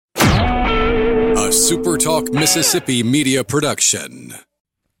SuperTalk Mississippi media production.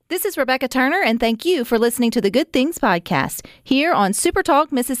 This is Rebecca Turner, and thank you for listening to the Good Things Podcast here on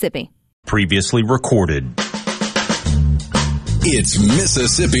SuperTalk Mississippi. Previously recorded. It's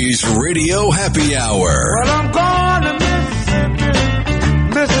Mississippi's Radio Happy Hour. Well, I'm going to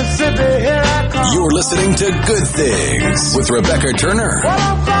Mississippi, here I come. You're listening to Good Things with Rebecca Turner. Well,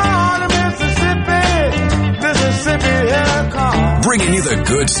 I'm going to Mississippi, here I come. Bringing you the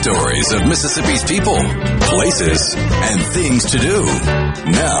good stories of Mississippi's people, places, and things to do.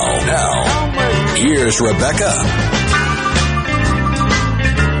 Now, here's Rebecca.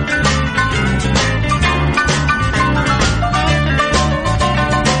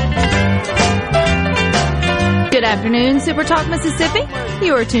 Good afternoon, SuperTalk Mississippi.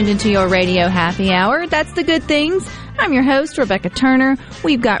 You are tuned into your Radio Happy Hour. That's the Good Things. I'm your host, Rebecca Turner.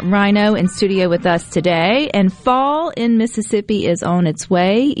 We've got Rhino in studio with us today, and fall in Mississippi is on its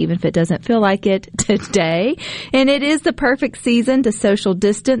way, even if it doesn't feel like it today. And it is the perfect season to social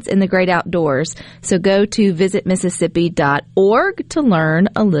distance in the great outdoors. So go to visitmississippi.org to learn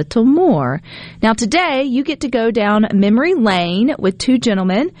a little more. Now today, you get to go down memory lane with two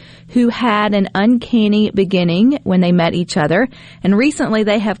gentlemen who had an uncanny beginning when they met each other, and recently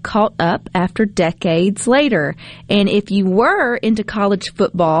they have caught up after decades later. And if you were into college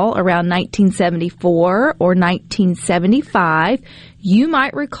football around 1974 or 1975, you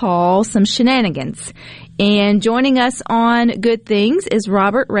might recall some shenanigans. And joining us on Good Things is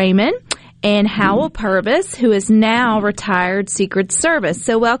Robert Raymond and Howell Purvis, who is now retired Secret Service.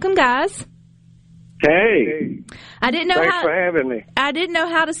 So welcome, guys. Hey, Thanks for having me. I didn't know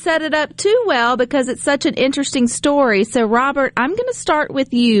how to set it up too well because it's such an interesting story. So, Robert, I'm going to start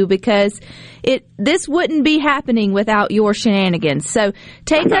with you because this wouldn't be happening without your shenanigans. So,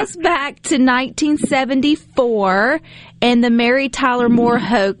 take us back to 1974 and the Mary Tyler Moore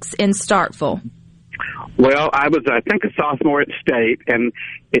hoax in Starkville. Well, I was, I think, a sophomore at State, and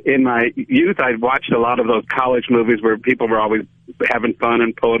in my youth, I watched a lot of those college movies where people were always having fun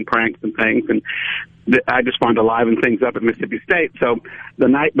and pulling pranks and things, and I just wanted to liven things up at Mississippi State. So the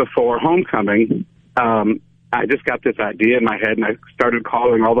night before homecoming, I just got this idea in my head, and I started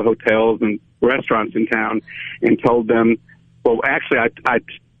calling all the hotels and restaurants in town and told them, well, actually, I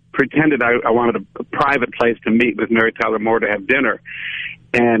pretended I wanted a private place to meet with Mary Tyler Moore to have dinner.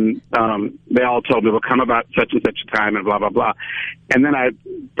 And they all told me, well, come about such and such a time and blah, blah, blah. And then I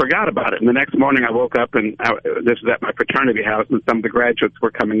forgot about it. And the next morning I woke up, and this was at my fraternity house, and some of the graduates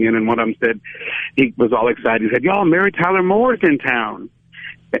were coming in, and one of them said, he was all excited. He said, y'all, Mary Tyler Moore's in town.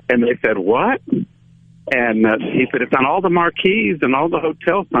 And they said, what? And he said, it's on all the marquees and all the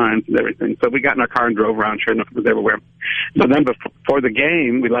hotel signs and everything. So we got in our car and drove around. Sure enough, it was everywhere. So then before the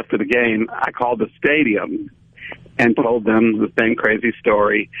game, we left for the game, I called the stadium and told them the same crazy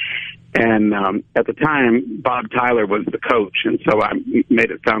story. And at the time, Bob Tyler was the coach, and so I made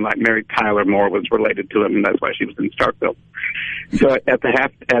it sound like Mary Tyler Moore was related to him, and that's why she was in Starkville. So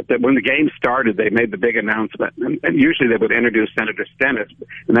when the game started, they made the big announcement, and usually they would introduce Senator Stennis,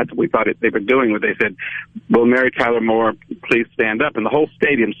 and that's what we thought they were doing. When they said, "Will Mary Tyler Moore please stand up?" and the whole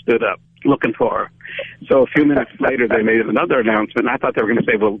stadium stood up looking for her. So a few minutes later, they made another announcement, and I thought they were going to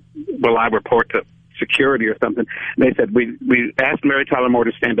say, "Well, will I report to security or something?" And they said, we asked Mary Tyler Moore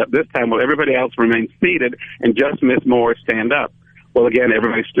to stand up this time. Well, everybody else remained seated, and just Miss Moore stand up. Well, again,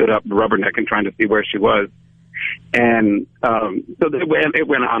 everybody stood up rubbernecking, trying to see where she was. And so it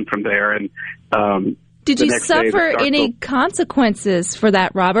went on from there. And did you suffer any consequences for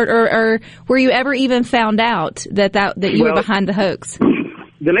that, Robert, or were you ever even found out that you were behind the hoax?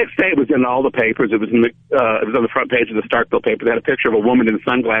 The next day, it was in all the papers. It was on the front page of the Starkville paper. They had a picture of a woman in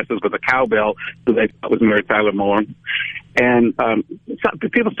sunglasses with a cowbell, who they thought was Mary Tyler Moore. And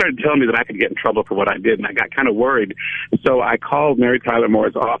people started telling me that I could get in trouble for what I did, and I got kind of worried. So I called Mary Tyler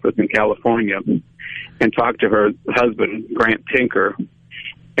Moore's office in California and talked to her husband, Grant Tinker.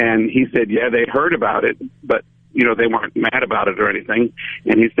 And he said, yeah, they'd heard about it, but they weren't mad about it or anything.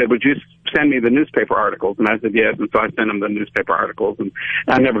 And he said, would you send me the newspaper articles? And I said, yes. And so I sent him the newspaper articles, and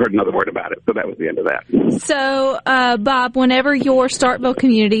I never heard another word about it. So that was the end of that. So, Bob, whenever your Starkville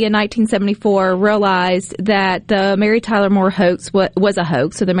community in 1974 realized that the Mary Tyler Moore hoax was a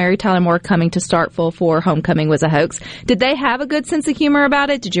hoax, so the Mary Tyler Moore coming to Starkville for homecoming was a hoax, did they have a good sense of humor about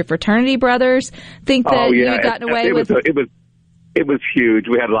it? Did your fraternity brothers think that you had gotten away with it? It was huge.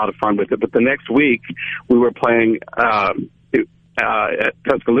 We had a lot of fun with it. But the next week, we were playing at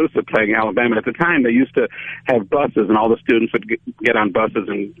Tuscaloosa, playing Alabama. At the time, they used to have buses, and all the students would get on buses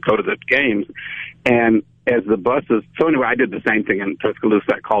and go to the games. And as the buses, so anyway, I did the same thing in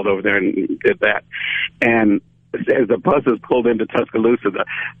Tuscaloosa. I called over there and did that. And as the buses pulled into Tuscaloosa, the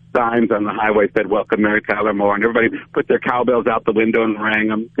signs on the highway said, "Welcome, Mary Tyler Moore," and everybody put their cowbells out the window and rang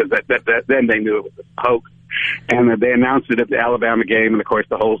them, because then they knew it was a hoax. And they announced it at the Alabama game, and of course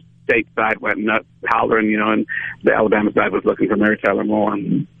the whole state side went nuts, hollering, and the Alabama side was looking for Mary Tyler Moore.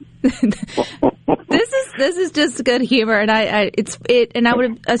 This is just good humor, and I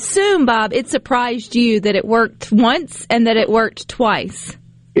would assume, Bob, it surprised you that it worked once and that it worked twice.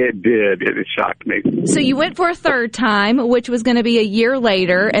 It did. It shocked me. So you went for a third time, which was going to be a year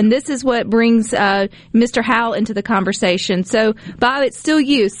later, and this is what brings Mr. Howell into the conversation. So, Bob, it's still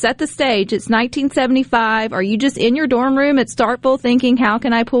you. Set the stage. It's 1975. Are you just in your dorm room at Starkville thinking, how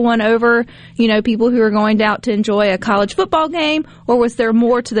can I pull one over, people who are going out to enjoy a college football game, or was there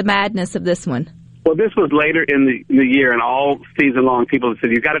more to the madness of this one? Well, this was later in the year, and all season long, people said,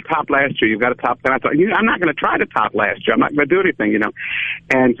 "You've got to top last year. You've got to top." And I thought, I'm not going to try to top last year. I'm not going to do anything,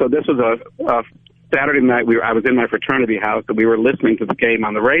 And so this was a Saturday night. I was in my fraternity house, and we were listening to the game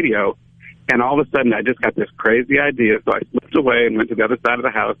on the radio. And all of a sudden, I just got this crazy idea. So I slipped away and went to the other side of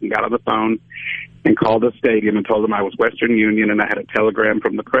the house and got on the phone and called the stadium and told them I was Western Union, and I had a telegram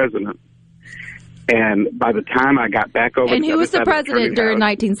from the president. And by the time I got back over, and who was the president during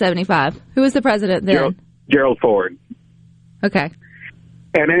 1975? Who was the president then? Gerald Ford. Okay.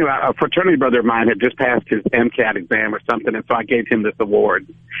 And anyway, a fraternity brother of mine had just passed his MCAT exam or something, and so I gave him this award.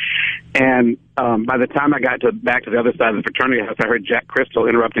 And by the time I got back to the other side of the fraternity house, I heard Jack Crystal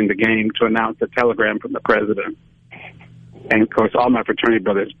interrupting the game to announce a telegram from the president. And, of course, all my fraternity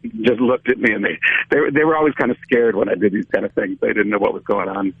brothers just looked at me, and they were always kind of scared when I did these kind of things. They didn't know what was going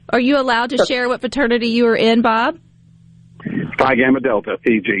on. Are you allowed to share what fraternity you were in, Bob? Phi Gamma Delta,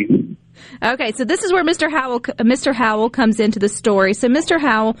 Fiji. Okay, so this is where Mr. Howell comes into the story. So, Mr.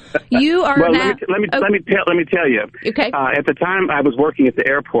 Howell, you are well, now. Let me tell you. Okay. At the time, I was working at the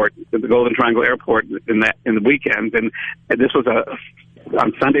airport, at the Golden Triangle Airport, in the weekends, and this was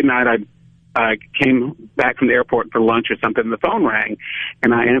on Sunday night. I came back from the airport for lunch or something, and the phone rang,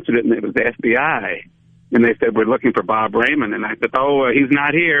 and I answered it, and it was the FBI. And they said, "We're looking for Bob Raymond." And I said, "Oh, he's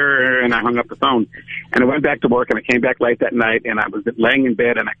not here." And I hung up the phone. And I went back to work, and I came back late that night, and I was laying in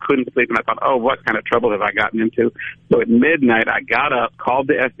bed, and I couldn't sleep. And I thought, oh, what kind of trouble have I gotten into? So at midnight, I got up, called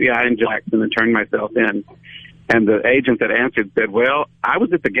the FBI in Jackson, and turned myself in. And the agent that answered said, "Well, I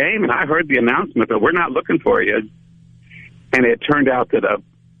was at the game, and I heard the announcement, but we're not looking for you." And it turned out that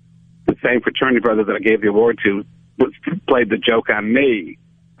the same fraternity brother that I gave the award to played the joke on me.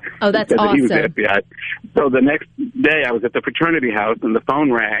 Oh, that's awesome. He was the FBI. So the next day I was at the fraternity house, and the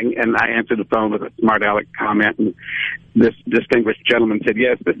phone rang, and I answered the phone with a smart aleck comment, and this distinguished gentleman said,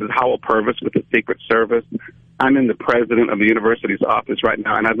 "Yes, this is Howell Purvis with the Secret Service. I'm in the president of the university's office right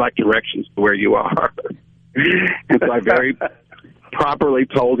now, and I'd like directions to where you are." And so I very properly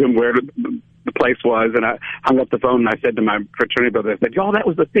told him where the place was, and I hung up the phone, and I said to my fraternity brother, I said, "Y'all, that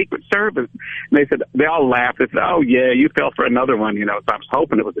was the Secret Service." And they all laughed. They said, "Oh, yeah, you fell for another one," So I was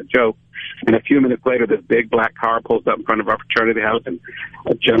hoping it was a joke. And a few minutes later, this big black car pulls up in front of our fraternity house, and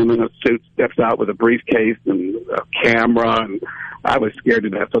a gentleman in a suit steps out with a briefcase and a camera, and I was scared to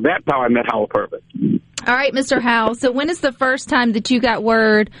death. So that's how I met Howell Purvis. All right, Mr. Howell. So when is the first time that you got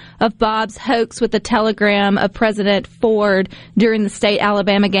word of Bob's hoax with the telegram of President Ford during the state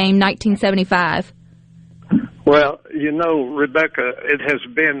Alabama game 1975? Well, Rebecca, it has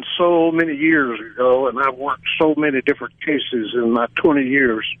been so many years ago, and I've worked so many different cases in my 20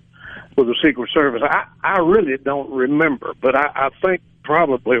 years with the Secret Service. I really don't remember, but I think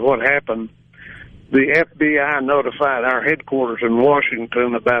probably what happened, the FBI notified our headquarters in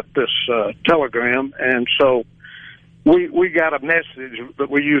Washington about this telegram, and so we got a message, but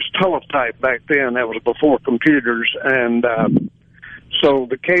we used teletype back then. That was before computers, and so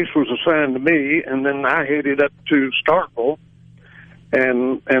the case was assigned to me, and then I headed up to Starkville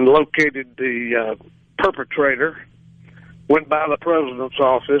and located the perpetrator, went by the president's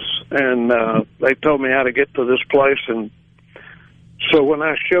office, and they told me how to get to this place. And so when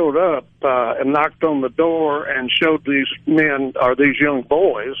I showed up and knocked on the door and showed these men, or these young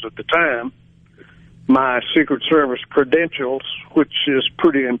boys at the time, my Secret Service credentials, which is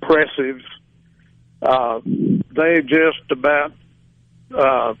pretty impressive, they just about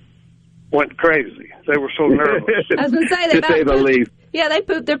went crazy. They were so nervous. I was going to say, to say the least. Yeah, they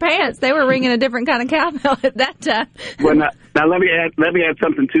pooped their pants. They were ringing a different kind of cowbell at that time. Well, now let me add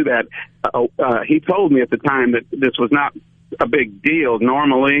something to that. He told me at the time that this was not a big deal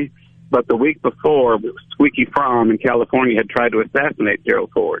normally, but the week before, Squeaky Fromm in California had tried to assassinate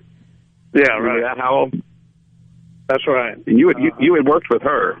Gerald Ford. Yeah, Remember right. that, Howell? That's right. And you had worked with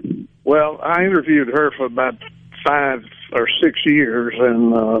her. Well, I interviewed her for about 5 or 6 years,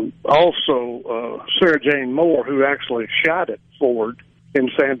 and also Sarah Jane Moore, who actually shot at Ford in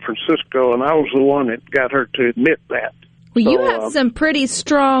San Francisco, and I was the one that got her to admit that. Well, you have some pretty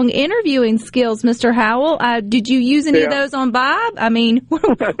strong interviewing skills, Mr. Howell. Did you use any of those on Bob? I mean,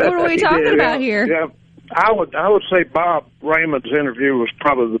 what are we talking about here? Yeah, I would say Bob Raymond's interview was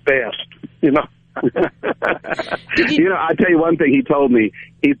probably the best, you know. I tell you one thing he told me.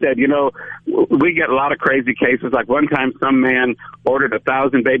 He said, we get a lot of crazy cases. Like one time some man ordered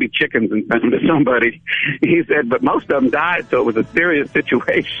 1,000 baby chickens and sent them to somebody. He said, but most of them died, so it was a serious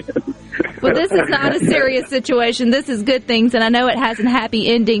situation. Well, this is not a serious situation. This is good things, and I know it has a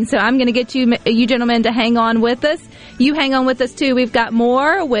happy ending, so I'm going to get you gentlemen to hang on with us. You hang on with us, too. We've got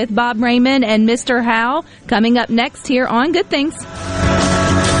more with Bob Raymond and Mr. Howell coming up next here on Good Things.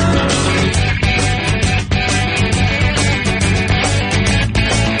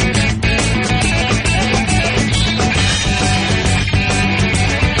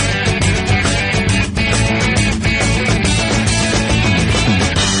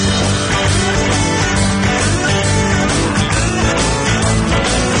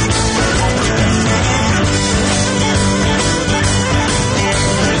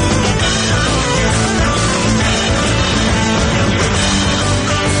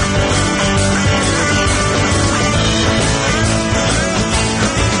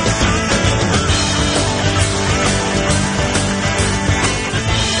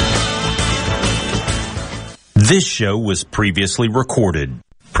 This show was previously recorded.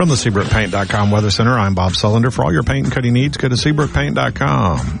 From the SeabrookPaint.com Weather Center, I'm Bob Sullender. For all your paint and coating needs, go to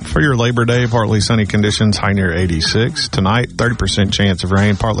SeabrookPaint.com. For your Labor Day, partly sunny conditions, high near 86. Tonight, 30% chance of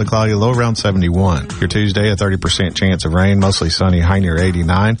rain, partly cloudy, low around 71. Your Tuesday, a 30% chance of rain, mostly sunny, high near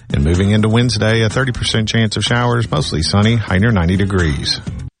 89. And moving into Wednesday, a 30% chance of showers, mostly sunny, high near 90 degrees.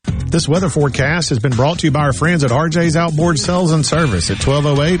 This weather forecast has been brought to you by our friends at RJ's Outboard Sales and Service at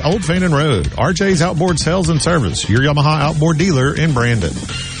 1208 Old Fannin Road. RJ's Outboard Sales and Service, your Yamaha outboard dealer in Brandon.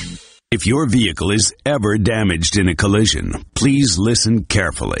 If your vehicle is ever damaged in a collision, please listen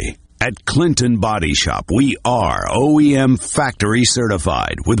carefully. At Clinton Body Shop, we are OEM factory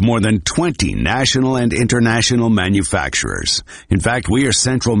certified with more than 20 national and international manufacturers. In fact, we are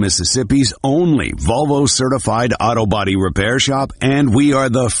Central Mississippi's only Volvo certified auto body repair shop, and we are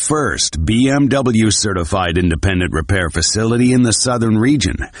the first BMW certified independent repair facility in the southern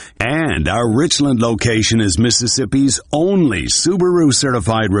region. And our Richland location is Mississippi's only Subaru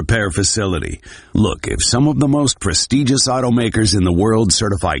certified repair facility. Look, if some of the most prestigious automakers in the world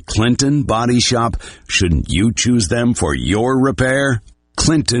certify Clinton Body Shop, shouldn't you choose them for your repair?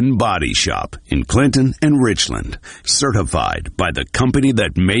 Clinton Body Shop in Clinton and Richland. Certified by the company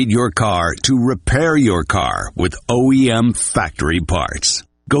that made your car to repair your car with OEM factory parts.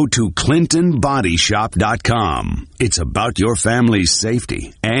 Go to ClintonBodyShop.com. It's about your family's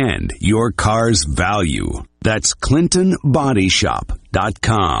safety and your car's value. That's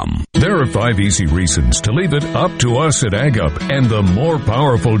ClintonBodyShop.com. There are 5 easy reasons to leave it up to us at AgUp and the more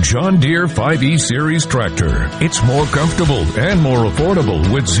powerful John Deere 5E Series tractor. It's more comfortable and more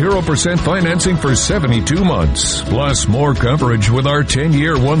affordable with 0% financing for 72 months. Plus more coverage with our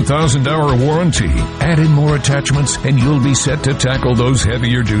 10-year, 1,000-hour warranty. Add in more attachments and you'll be set to tackle those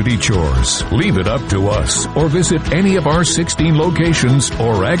heavier duty chores. Leave it up to us or visit any of our 16 locations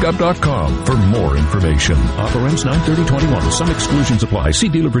or agup.com for more information. Offer ends 9/30/21. Some exclusions apply. See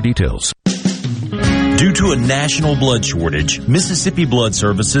dealer for details. Due to a national blood shortage, Mississippi Blood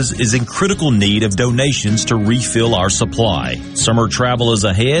Services is in critical need of donations to refill our supply. Summer travel is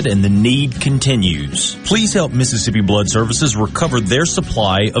ahead and the need continues. Please help Mississippi Blood Services recover their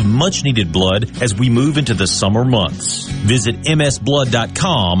supply of much-needed blood as we move into the summer months. Visit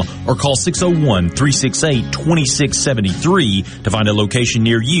msblood.com or call 601-368-2673 to find a location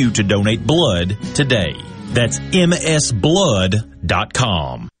near you to donate blood today. That's msblood.com.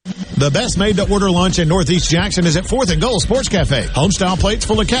 The best made-to-order lunch in Northeast Jackson is at 4th and Goal Sports Cafe. Homestyle plates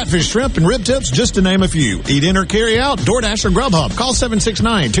full of catfish, shrimp, and rib tips, just to name a few. Eat in or carry out, DoorDash or Grubhub. Call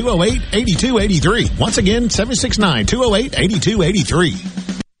 769-208-8283. Once again, 769-208-8283.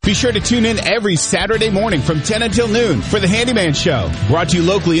 Be sure to tune in every Saturday morning from 10 until noon for The Handyman Show. Brought to you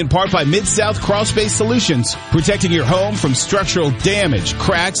locally in part by Mid-South Crawl Space Solutions. Protecting your home from structural damage,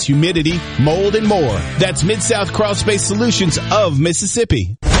 cracks, humidity, mold, and more. That's Mid-South Crawl Space Solutions of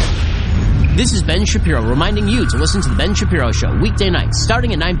Mississippi. This is Ben Shapiro reminding you to listen to The Ben Shapiro Show weekday nights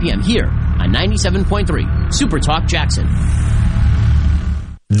starting at 9 p.m. here on 97.3 Super Talk Jackson.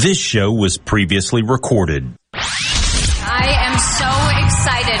 This show was previously recorded. I am so excited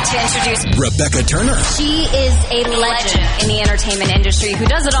excited to introduce Rebecca Turner. She is a legend in the entertainment industry who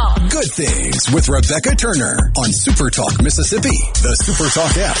does it all. Good Things with Rebecca Turner on Super Talk Mississippi, the Super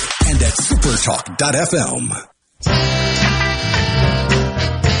Talk app, and at supertalk.fm.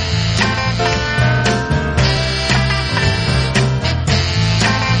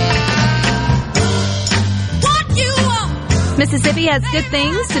 Mississippi has good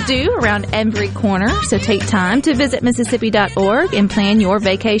things to do around every corner, so take time to visit Mississippi.org and plan your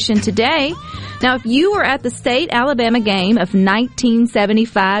vacation today. Now, if you were at the State-Alabama game of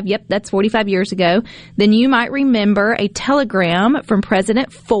 1975, yep, that's 45 years ago, then you might remember a telegram from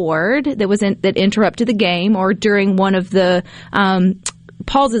President Ford that interrupted the game or during one of the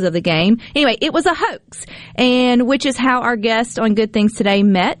pauses of the game. Anyway, it was a hoax, and which is how our guests on Good Things Today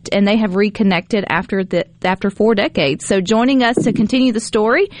met, and they have reconnected after 4 decades. So joining us to continue the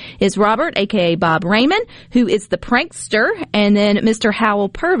story is Robert, a.k.a. Bob Raymond, who is the prankster, and then Mr. Howell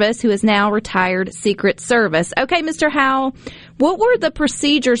Purvis, who is now retired Secret Service. Okay, Mr. Howell, what were the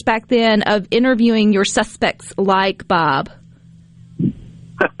procedures back then of interviewing your suspects like Bob?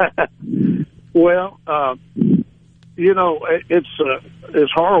 Well,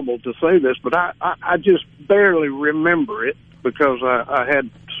 it's horrible to say this, but I just barely remember it because I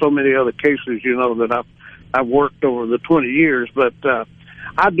had so many other cases, that I've worked over the 20 years. But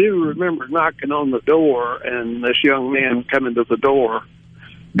I do remember knocking on the door and this young man coming to the door.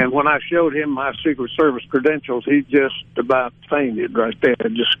 And when I showed him my Secret Service credentials, he just about fainted right there.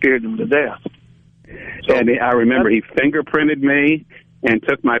 It just scared him to death. So, and I remember he fingerprinted me and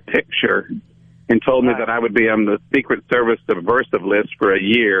took my picture and told me that I would be on the Secret Service subversive list for a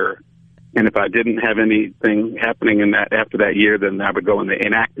year, and if I didn't have anything happening in that after that year, then I would go in the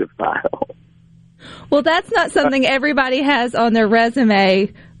inactive file. Well, that's not something everybody has on their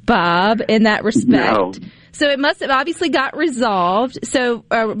resume, Bob, in that respect. No. So it must have obviously got resolved. So,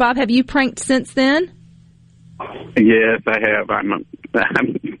 Bob, have you pranked since then? Yes, I have. I'm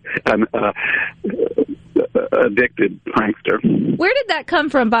addicted prankster. Where did that come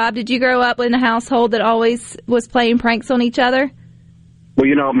from, Bob? Did you grow up in a household that always was playing pranks on each other?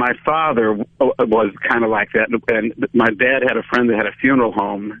 Well, my father was kind of like that, and my dad had a friend that had a funeral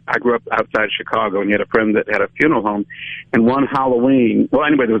home. I grew up outside Chicago, and he had a friend that had a funeral home. And one Halloween, there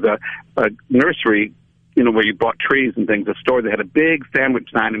was a nursery, where you bought trees and things, a store that had a big sandwich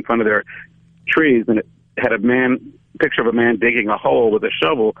sign in front of their trees, and it had a picture of a man digging a hole with a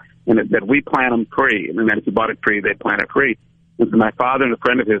shovel, and it said, "We plant them free." And then if you bought a tree, they'd plant it free. And so my father and a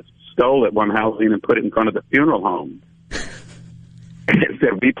friend of his stole it one Halloween and put it in front of the funeral home. And it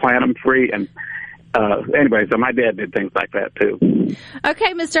said, "We plant them free." And anyway, so my dad did things like that too.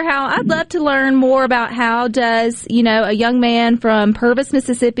 Okay, Mr. Howell, I'd love to learn more about how does, a young man from Purvis,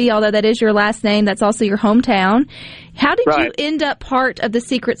 Mississippi, although that is your last name, that's also your hometown. How did you end up part of the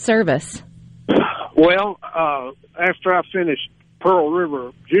Secret Service? Well, after I finished Pearl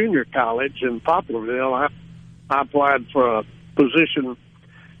River Junior College in Poplarville, I applied for a position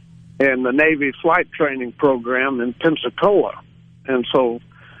in the Navy flight training program in Pensacola. And so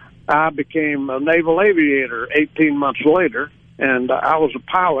I became a naval aviator 18 months later, and I was a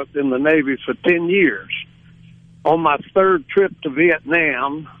pilot in the Navy for 10 years. On my third trip to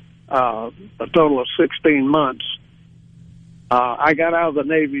Vietnam, a total of 16 months, I got out of the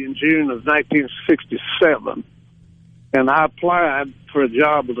Navy in June of 1967, and I applied for a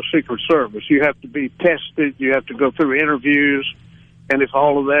job with the Secret Service. You have to be tested, you have to go through interviews, and if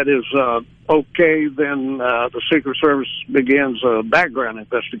all of that is okay, then the Secret Service begins a background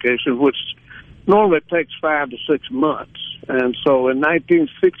investigation, which normally takes 5 to 6 months. And so in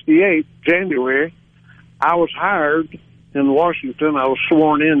 1968, January, I was hired in Washington. I was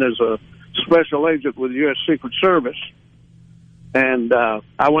sworn in as a special agent with the U.S. Secret Service. And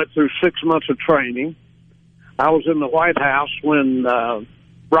I went through 6 months of training. I was in the White House when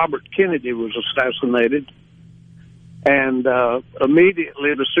Robert Kennedy was assassinated. And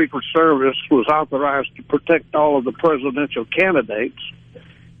immediately the Secret Service was authorized to protect all of the presidential candidates.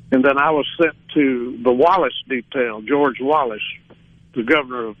 And then I was sent to the Wallace detail. George Wallace, the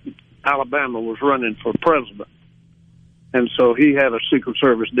governor of Alabama, was running for president. And so he had a Secret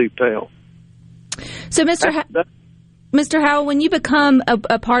Service detail. So, Mr. Howell, when you become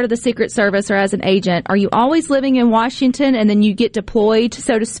a part of the Secret Service or as an agent, are you always living in Washington and then you get deployed,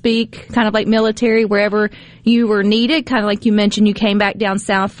 so to speak, kind of like military, wherever you were needed? Kind of like you mentioned, you came back down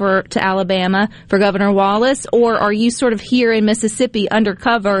south to Alabama for Governor Wallace, or are you sort of here in Mississippi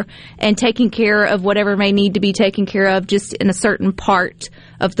undercover and taking care of whatever may need to be taken care of just in a certain part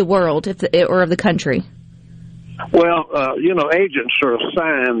of the world or of the country? Well, agents are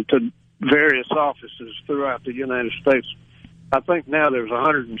assigned to various offices throughout the United States. I think now there's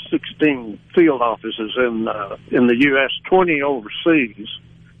 116 field offices in the U.S., 20 overseas.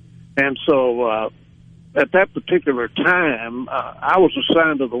 And so at that particular time, I was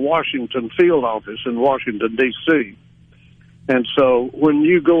assigned to the Washington field office in Washington, D.C. And so when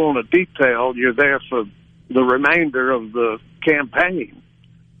you go on a detail, you're there for the remainder of the campaign.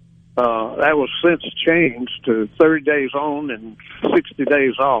 That was since changed to 30 days on and 60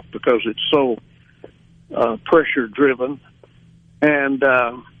 days off because it's so pressure-driven. And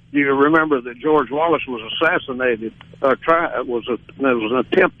you remember that George Wallace was assassinated, there was an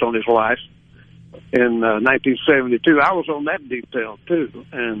attempt on his life in 1972. I was on that detail, too,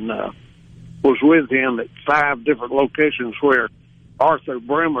 and was with him at 5 different locations where Arthur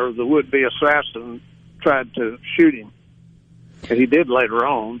Bremer, the would-be assassin, tried to shoot him. And he did later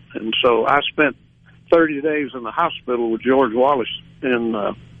on. And so I spent 30 days in the hospital with George Wallace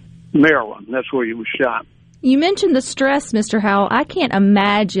in Maryland. That's where he was shot. You mentioned the stress, Mr. Howell. I can't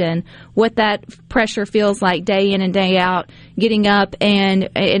imagine what that pressure feels like day in and day out, getting up.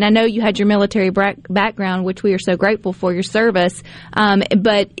 And I know you had your military background, which we are so grateful for, your service.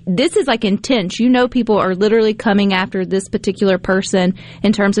 But this is like intense. You know people are literally coming after this particular person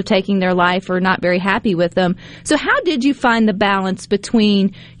in terms of taking their life or not very happy with them. So how did you find the balance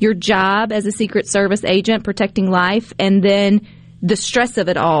between your job as a Secret Service agent protecting life and then the stress of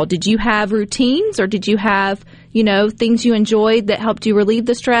it all? Did you have routines, or did you have, things you enjoyed that helped you relieve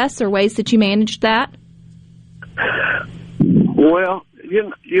the stress, or ways that you managed that? Well,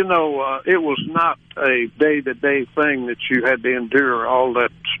 it was not a day-to-day thing that you had to endure all that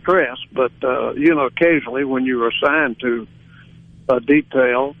stress, but, occasionally when you were assigned to a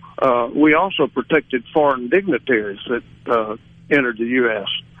detail, we also protected foreign dignitaries that entered the U.S.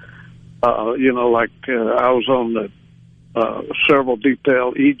 I was on the several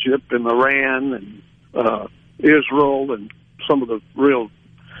detail, Egypt and Iran and Israel and some of the real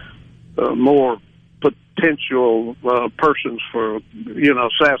more potential persons for,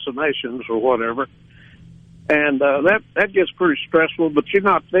 assassinations or whatever. And that gets pretty stressful, but you're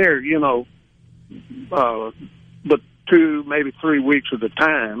not there, but 2, maybe 3 weeks at a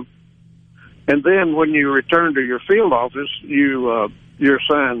time. And then when you return to your field office, you're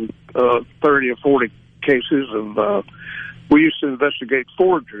assigned 30 or 40 cases of we used to investigate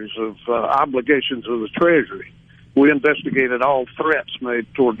forgeries of obligations of the Treasury. We investigated all threats made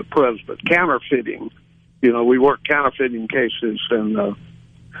toward the president. Counterfeiting, we worked counterfeiting cases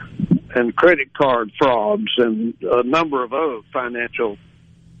and credit card frauds and a number of other financial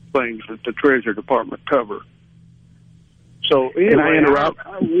things that the Treasury Department cover. So anyway, can I interrupt?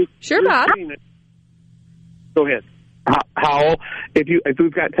 Sure, Bob. Go ahead. Howell, if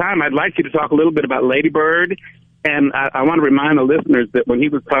we've got time, I'd like you to talk a little bit about Lady Bird. And I want to remind the listeners that when he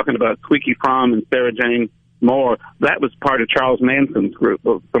was talking about Squeaky Fromm and Sarah Jane Moore, that was part of Charles Manson's group.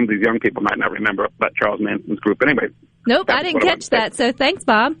 Well, some of these young people might not remember about Charles Manson's group. Anyway. Nope, I didn't catch that. So thanks,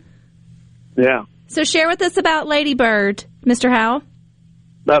 Bob. Yeah. So share with us about Lady Bird, Mr. Howell.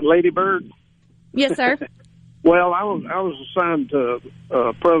 About Lady Bird? Yes, sir. Well, I was assigned to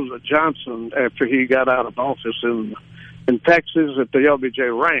President Johnson after he got out of office in Texas at the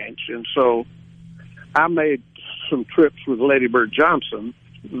LBJ Ranch. And so I made some trips with Lady Bird Johnson,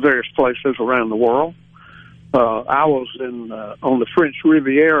 various places around the world. I was on the French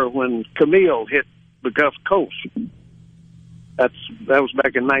Riviera when Camille hit the Gulf Coast. That was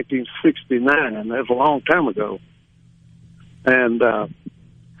back in 1969. That was a long time ago. And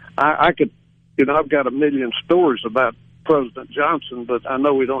I could, I've got a million stories about President Johnson, but I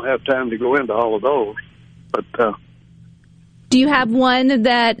know we don't have time to go into all of those. But do you have one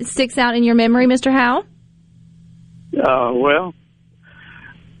that sticks out in your memory, Mr. Howell? Well,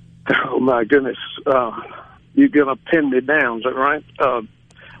 oh my goodness, you're going to pin me down, is that right?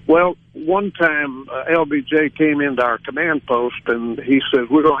 Well, one time LBJ came into our command post and he said,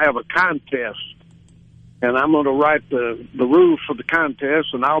 we're going to have a contest, and I'm going to write the rules for the contest,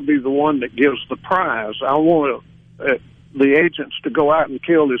 and I'll be the one that gives the prize. I want the agents to go out and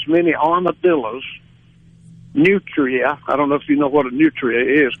kill as many armadillos. Nutria, I don't know if you know what a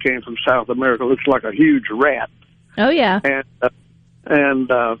nutria is, came from South America. It looks like a huge rat. Oh yeah. And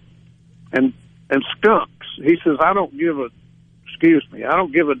skunks. He says, I don't give a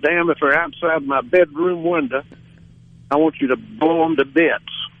damn if they're outside my bedroom window. I want you to blow them to bits.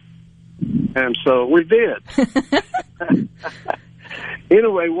 And so we did.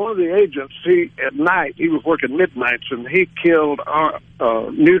 Anyway, one of the agents, at night, he was working midnights, and he killed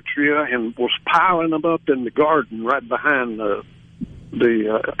nutria and was piling them up in the garden right behind the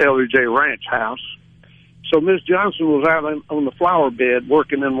LBJ Ranch house. So Miss Johnson was out on the flower bed,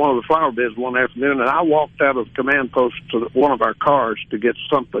 working in one of the flower beds one afternoon, and I walked out of the command post to one of our cars to get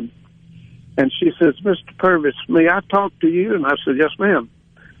something. And she says, Mr. Purvis, may I talk to you? And I said, yes, ma'am.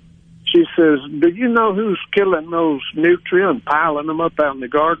 She says, do you know who's killing those nutria and piling them up out in the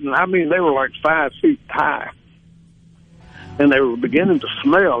garden? I mean, they were like 5 feet high. And they were beginning to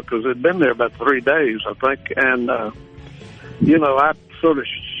smell because they'd been there about 3 days, I think. And, you know, I sort of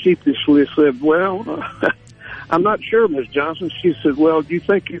sheepishly said, well, I'm not sure, Miss Johnson. She said, well, do you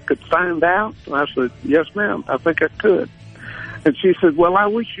think you could find out? And I said, yes, ma'am, I think I could. And she said, well, I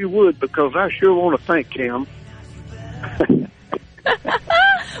wish you would because I sure want to thank him.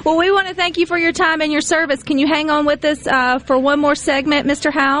 Well, we want to thank you for your time and your service. Can you hang on with us for one more segment,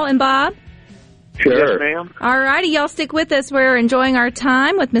 Mr. Howell and Bob? Sure. Yes, ma'am. All righty, y'all stick with us. We're enjoying our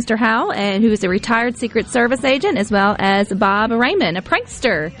time with Mr. Howell, and who is a retired Secret Service agent, as well as Bob Raymond, a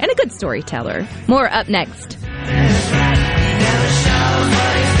prankster and a good storyteller. More up next.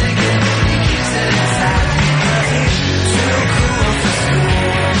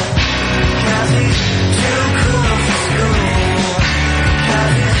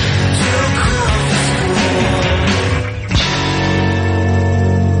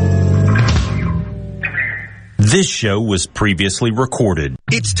 This show was previously recorded.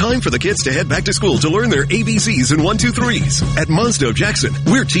 It's time for the kids to head back to school to learn their ABCs and 1-2-3s. At Mazda of Jackson,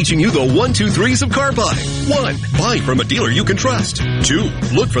 we're teaching you the 1-2-3s of car buying. 1. Buy from a dealer you can trust. 2.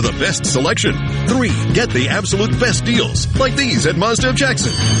 Look for the best selection. 3. Get the absolute best deals, like these at Mazda of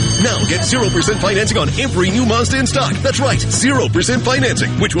Jackson. Now get 0% financing on every new Mazda in stock. That's right, 0%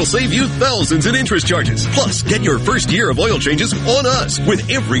 financing, which will save you thousands in interest charges. Plus, get your first year of oil changes on us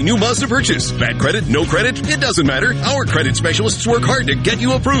with every new Mazda purchase. Bad credit, no credit, it doesn't matter. Our credit specialists work hard to get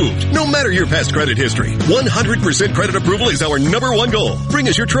you approved, no matter your past credit history. 100% credit approval is our #1 goal. Bring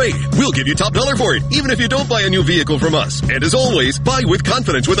us your trade. We'll give you top dollar for it, even if you don't buy a new vehicle from us. And as always, buy with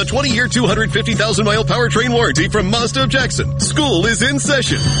confidence with a 20-year, 250,000-mile powertrain warranty from Mazda of Jackson. School is in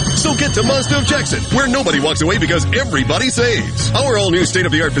session. So get to Mazda of Jackson, where nobody walks away because everybody saves. Our all-new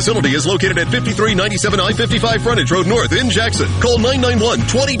state-of-the-art facility is located at 5397 I-55 Frontage Road North in Jackson. Call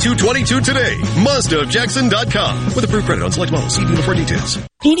 991-2222 today. MazdaofJackson.com. With approved credit on select models. See dealer for details.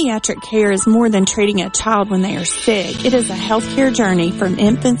 Pediatric care is more than treating a child when they are sick. It is a healthcare journey from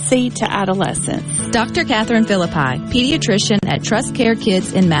infancy to adolescence. Dr. Catherine Philippi, pediatrician at Trust Care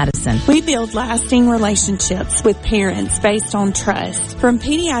Kids in Madison. We build lasting relationships with parents based on trust. From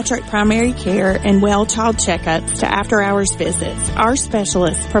pediatric primary care and well child checkups to after-hours visits, our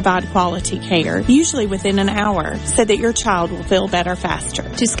specialists provide quality care, usually within an hour, so that your child will feel better faster.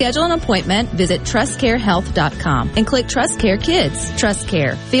 To schedule an appointment, visit TrustCareHealth.com and click Trust Care Kids. Trust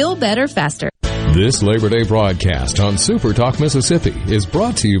Care. Feel better faster. This Labor Day broadcast on Super Talk Mississippi is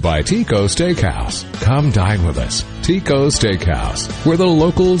brought to you by Tico Steakhouse. Come dine with us. Tico Steakhouse, where the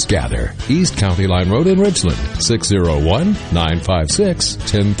locals gather. East County Line Road in Richland,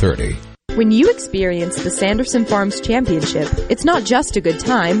 601-956-1030. When you experience the Sanderson Farms Championship, it's not just a good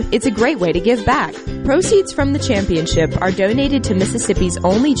time, it's a great way to give back. Proceeds from the championship are donated to Mississippi's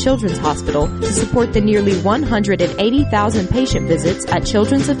only children's hospital to support the nearly 180,000 patient visits at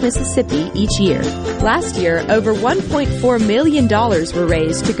Children's of Mississippi each year. Last year, over $1.4 million were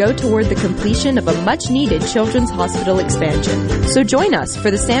raised to go toward the completion of a much-needed children's hospital expansion. So join us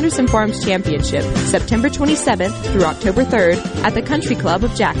for the Sanderson Farms Championship, September 27th through October 3rd at the Country Club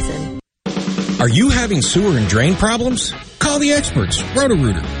of Jackson. Are you having sewer and drain problems? Call the experts,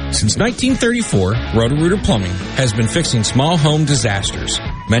 Roto-Rooter. Since 1934, Roto-Rooter Plumbing has been fixing small home disasters.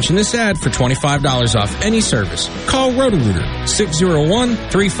 Mention this ad for $25 off any service. Call Roto-Rooter,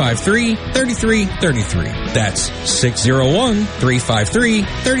 601-353-3333. That's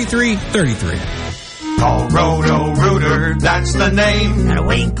 601-353-3333. Call Roto-Rooter, that's the name. And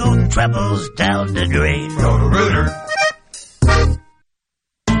away go troubles down the drain. Roto-Rooter.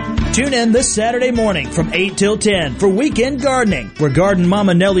 Tune in this Saturday morning from 8 till 10 for Weekend Gardening, where Garden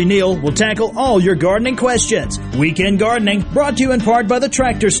Mama Nellie Neal will tackle all your gardening questions. Weekend Gardening, brought to you in part by The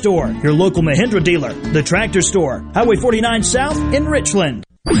Tractor Store, your local Mahindra dealer. The Tractor Store, Highway 49 South in Richland.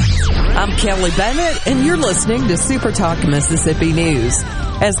 I'm Kelly Bennett, and you're listening to Super Talk Mississippi News.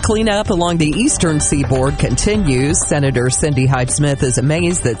 As cleanup along the eastern seaboard continues, Senator Cindy Hyde-Smith is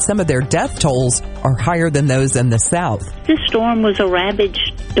amazed that some of their death tolls are higher than those in the South. This storm was a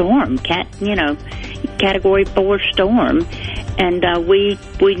ravaged storm, Category 4 storm, and we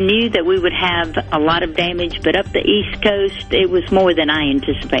knew that we would have a lot of damage, but up the East Coast, it was more than I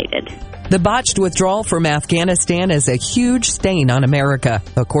anticipated. The botched withdrawal from Afghanistan is a huge stain on America,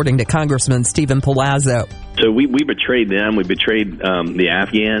 according to Congressman Stephen Palazzo. So we betrayed them. We betrayed the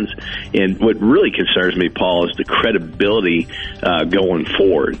Afghans. And what really concerns me, Paul, is the credibility going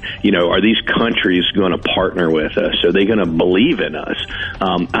forward. You know, are these countries going to partner with us? Are they going to believe in us?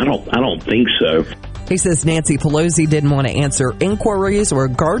 I don't think so. He says Nancy Pelosi didn't want to answer inquiries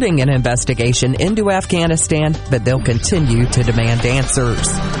regarding an investigation into Afghanistan, but they'll continue to demand answers.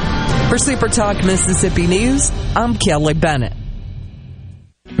 For Super Talk Mississippi News, I'm Kelly Bennett.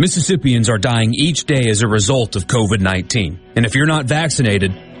 Mississippians are dying each day as a result of COVID-19. And if you're not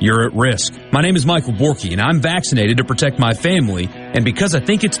vaccinated, you're at risk. My name is Michael Borky, and I'm vaccinated to protect my family, and because I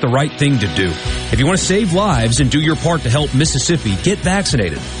think it's the right thing to do. If you want to save lives and do your part to help Mississippi, get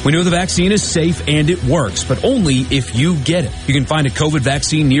vaccinated. We know the vaccine is safe and it works, but only if you get it. You can find a COVID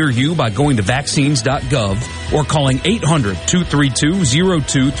vaccine near you by going to vaccines.gov or calling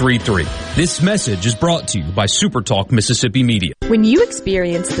 800-232-0233. This message is brought to you by Super Talk Mississippi Media. When you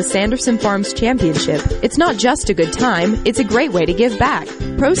experience the Sanderson Farms Championship, it's not just a good time, it's a great way to give back.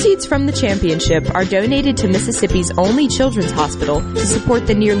 Proceeds from the championship are donated to Mississippi's only children's hospital to support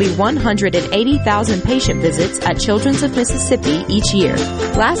the nearly 180,000 patient visits at Children's of Mississippi each year.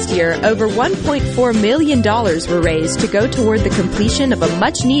 Last year, over $1.4 million were raised to go toward the completion of a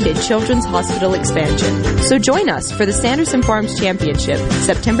much-needed children's hospital expansion. So join us for the Sanderson Farms Championship,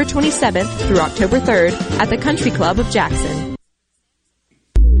 September 27th through October 3rd at the Country Club of Jackson.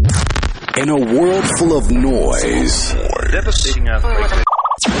 In a world full of noise, Devastating earthquake.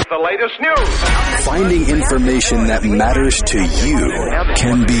 The latest news. Finding information that matters to you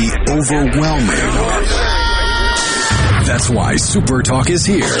can be overwhelming. That's why Super Talk is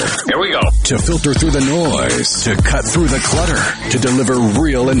here. Here we go. To filter through the noise, to cut through the clutter, to deliver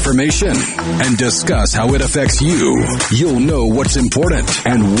real information, and discuss how it affects you. You'll know what's important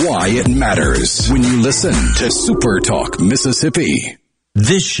and why it matters when you listen to Super Talk Mississippi.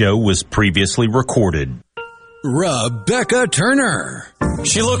 This show was previously recorded. Rebecca Turner.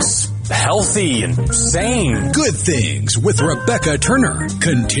 She looks healthy and sane. Good Things with Rebecca Turner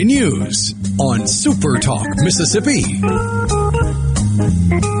continues on Super Talk Mississippi.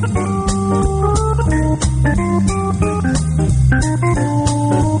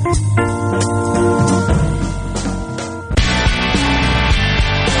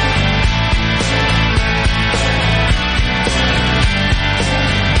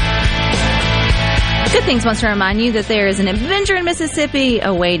 Good Things wants to remind you that there is an adventure in Mississippi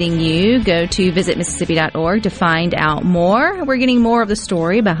awaiting you. Go to visitmississippi.org to find out more. We're getting more of the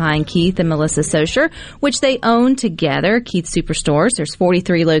story behind Keith and Melissa Socher, which they own together, Keith Superstores. There's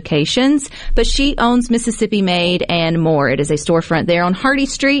 43 locations, but she owns Mississippi Made and More. It is a storefront there on Hardy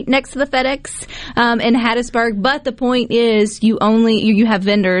Street next to the FedEx in Hattiesburg. But the point is, you have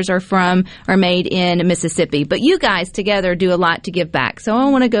vendors are made in Mississippi. But you guys together do a lot to give back. So I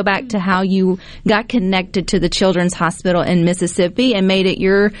want to go back to how you got connected to the Children's Hospital in Mississippi and made it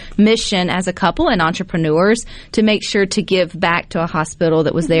your mission as a couple and entrepreneurs to make sure to give back to a hospital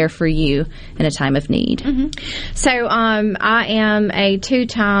that was there for you in a time of need. Mm-hmm. So I am a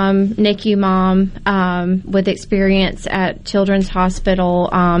two-time NICU mom with experience at Children's Hospital,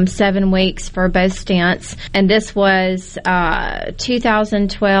 7 weeks for both stints. And this was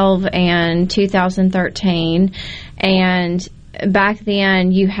 2012 and 2013. And back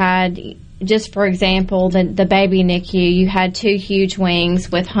then you had... Just for example, the baby NICU, you had 2 huge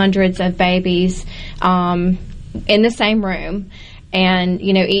wings with hundreds of babies in the same room. And,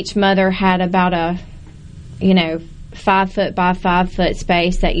 each mother had about a, 5 foot by 5 foot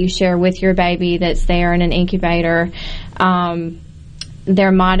space that you share with your baby that's there in an incubator.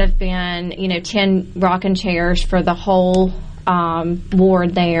 There might have been, 10 rocking chairs for the whole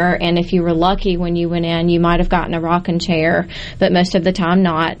ward there, and if you were lucky when you went in, you might have gotten a rocking chair, but most of the time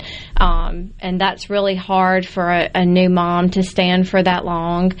not. And that's really hard for a new mom to stand for that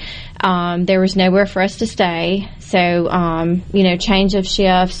long. There was nowhere for us to stay, so change of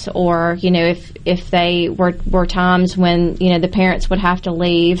shifts, or if they were times when the parents would have to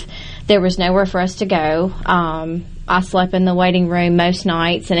leave, there was nowhere for us to go. I slept in the waiting room most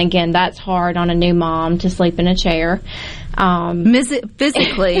nights, and again, that's hard on a new mom to sleep in a chair.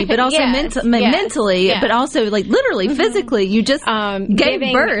 Physically, but also mentally, yes. But also literally physically. You just gave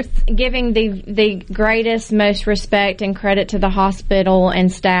birth. Giving the greatest, most respect and credit to the hospital and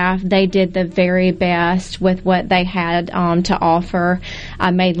staff. They did the very best with what they had to offer.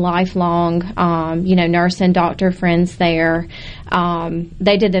 I made lifelong, nurse and doctor friends there.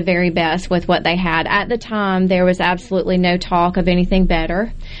 They did the very best with what they had. At the time, there was absolutely no talk of anything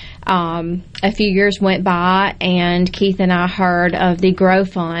better. A few years went by, and Keith and I heard of the Grow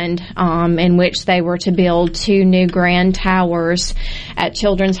Fund, in which they were to build 2 new grand towers at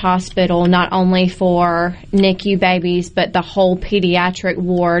Children's Hospital, not only for NICU babies, but the whole pediatric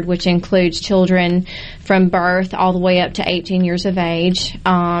ward, which includes children from birth all the way up to 18 years of age,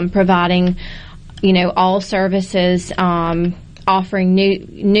 providing, all services, offering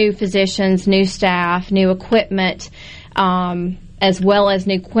new physicians, new staff, new equipment, as well as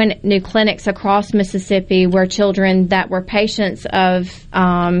new clinics across Mississippi, where children that were patients of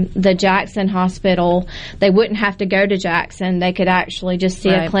the Jackson Hospital, they wouldn't have to go to Jackson. They could actually just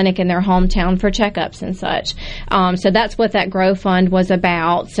see a clinic in their hometown for checkups and such. So that's what that Grow Fund was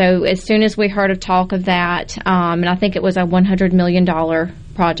about. So as soon as we heard of talk of that, and I think it was a $100 million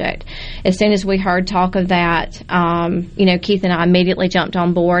project. As soon as we heard talk of that, Keith and I immediately jumped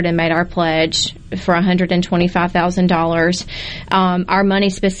on board and made our pledge for $125,000. Our money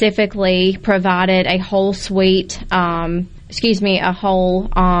specifically provided a whole suite, a whole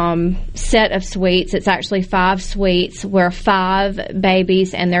set of suites. It's actually 5 suites where 5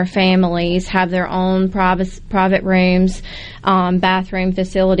 babies and their families have their own private rooms, bathroom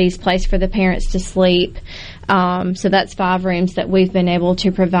facilities, place for the parents to sleep. So that's 5 rooms that we've been able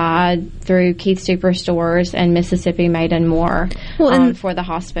to provide through Keith Superstores and Mississippi Made and More for the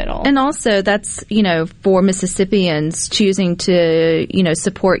hospital. And also that's, for Mississippians choosing to,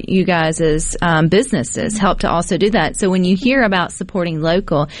 support you guys as businesses, help to also do that. So when you hear about supporting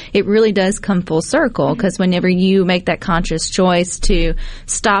local, it really does come full circle, because whenever you make that conscious choice to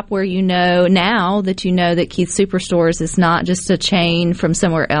stop where now that that Keith Superstores is not just a chain from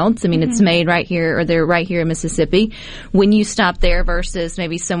somewhere else. I mean, it's made right here, or they're right here in Mississippi. When you stop there versus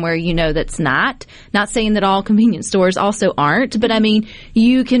maybe somewhere that's not saying that all convenience stores also aren't, but I mean,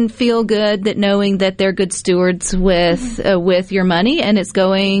 you can feel good that knowing that they're good stewards with your money, and it's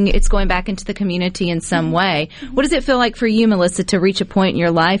going back into the community in some way. What does it feel like for you, Melissa, to reach a point in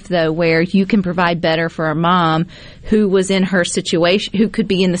your life though where you can provide better for a mom who was in her situation, who could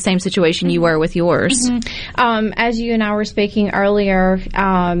be in the same situation you were with yours? As you and I were speaking earlier,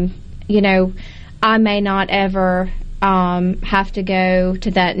 I may not ever have to go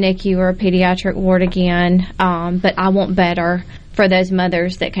to that NICU or pediatric ward again, but I want better for those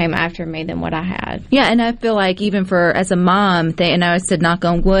mothers that came after me than what I had. Yeah, and I feel like even as a mom, and I said, knock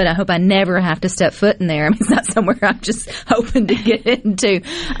on wood, I hope I never have to step foot in there. I mean, it's not somewhere I'm just hoping to get into.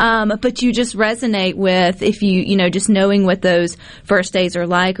 But you just resonate with, if you, just knowing what those first days are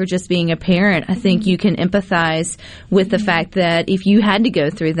like, or just being a parent, I think you can empathize with the fact that if you had to go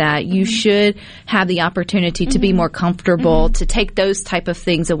through that, you should have the opportunity to be more comfortable, to take those type of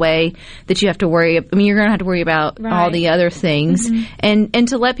things away that you have to worry. I mean, you're going to have to worry about all the other things. And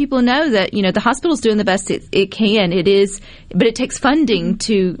to let people know that, the hospital's doing the best it can. It is, but it takes funding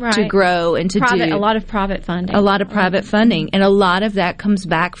to grow and to do a lot of private funding. A lot of private funding. And a lot of that comes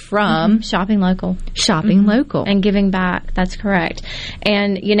back from shopping local. Shopping local. And giving back. That's correct.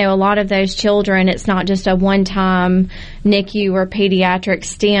 And, a lot of those children, it's not just a one-time NICU or pediatric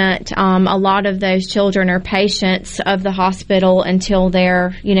stint. A lot of those children are patients of the hospital until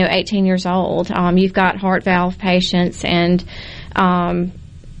they're, 18 years old. You've got heart valve patients, and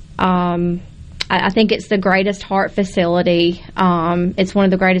I think it's the greatest heart facility. It's one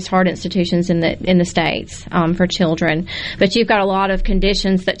of the greatest heart institutions in the states for children. But you've got a lot of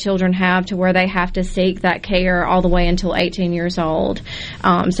conditions that children have to where they have to seek that care all the way until 18 years old.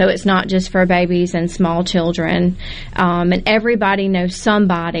 So it's not just for babies and small children. And everybody knows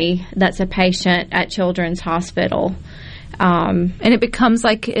somebody that's a patient at Children's Hospital. And it becomes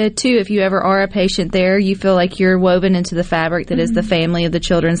like, too, if you ever are a patient there, you feel like you're woven into the fabric that is the family of the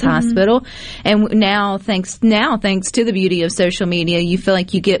Children's Hospital. And now, thanks to the beauty of social media, you feel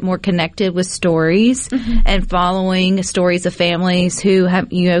like you get more connected with stories and following stories of families who have,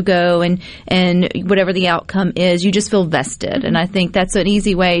 go and whatever the outcome is, you just feel vested. And I think that's an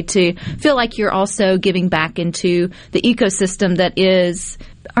easy way to feel like you're also giving back into the ecosystem that is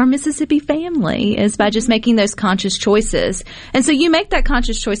our Mississippi family, is by just making those conscious choices. And so you make that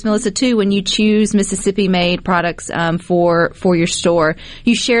conscious choice, Melissa, too, when you choose Mississippi-made products for your store.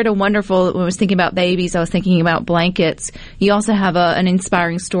 You shared a wonderful, when I was thinking about babies, I was thinking about blankets. You also have an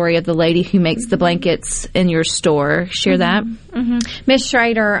inspiring story of the lady who makes the blankets in your store. Share that. Miss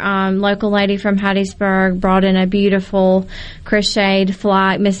Schrader, local lady from Hattiesburg, brought in a beautiful crocheted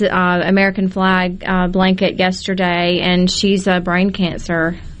flag, American flag blanket yesterday, and she's a brain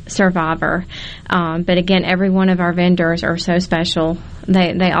cancer survivor. But again, every one of our vendors are so special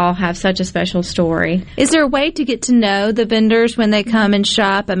They all have such a special story. Is there a way to get to know the vendors when they come and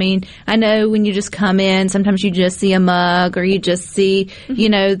shop? I mean, I know when you just come in, sometimes you just see a mug or you just see,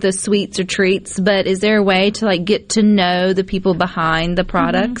 the sweets or treats, but is there a way to get to know the people behind the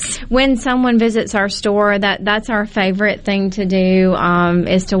products? When someone visits our store, that's our favorite thing to do,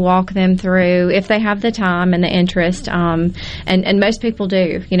 is to walk them through if they have the time and the interest. And most people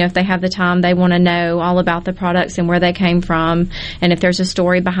do. If they have the time, they want to know all about the products and where they came from. And if there's a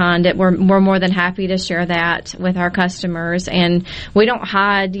story behind it, we're more than happy to share that with our customers. And we don't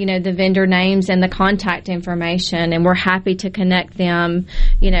hide, the vendor names and the contact information, and we're happy to connect them,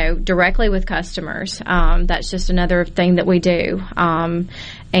 directly with customers. That's just another thing that we do.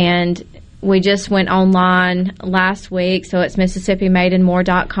 And we just went online last week, so it's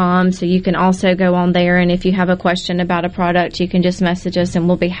MississippiMadeandMore.com. So you can also go on there, and if you have a question about a product, you can just message us, and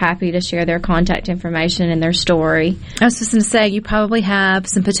we'll be happy to share their contact information and their story. I was just going to say, you probably have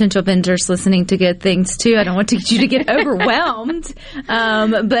some potential vendors listening to Good Things, too. I don't want you to get overwhelmed.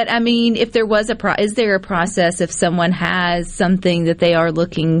 But, I mean, if there was is there a process if someone has something that they are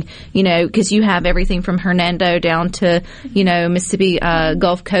looking, because you have everything from Hernando down to, Mississippi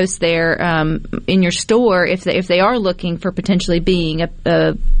Gulf Coast there, in your store, if they are looking for potentially being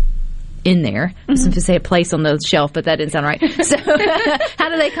a in there. I was going to say a place on the shelf, but that didn't sound right. So how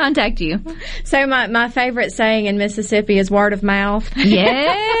do they contact you? So my favorite saying in Mississippi is word of mouth.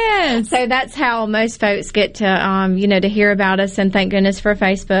 Yes. So that's how most folks get to, to hear about us, and thank goodness for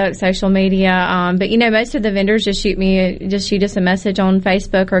Facebook, social media. But, most of the vendors just shoot us a message on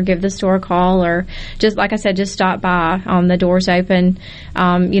Facebook or give the store a call, or just, like I said, just stop by. The door's open.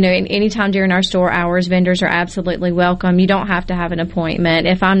 Anytime during our store hours, vendors are absolutely welcome. You don't have to have an appointment.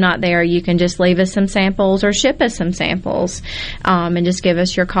 If I'm not there, you can just leave us some samples or ship us some samples, and just give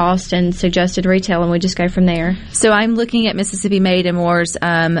us your cost and suggested retail, and we just go from there. So I'm looking at Mississippi Made and More's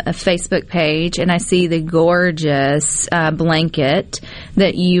Facebook page, and I see the gorgeous blanket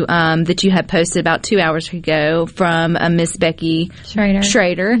that you had posted about 2 hours ago from Miss Becky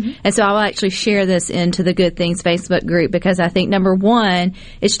Schrader. And so I'll actually share this into the Good Things Facebook group, because I think, number one,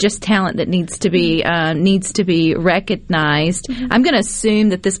 it's just talent that needs to be recognized. I'm going to assume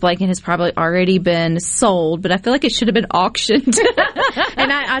that this blanket has probably already been sold, but I feel like it should have been auctioned.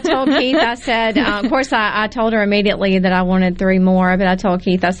 And I told Keith, I said, of course, I told her immediately that I wanted 3 more, but I told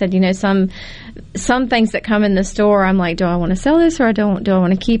Keith, I said, some things that come in the store, I'm like, do I want to sell this, or do I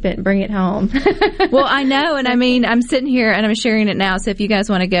want to keep it and bring it home? Well, I know, and I mean, I'm sitting here and I'm sharing it now, so if you guys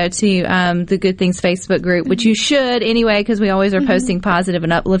want to go to the Good Things Facebook group, which you should anyway, because we always are posting positive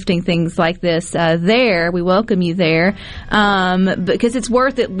and uplifting things like this there, we welcome you there, because it's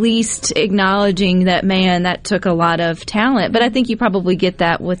worth at least acknowledging that, man, that took a lot of talent. But I think you probably get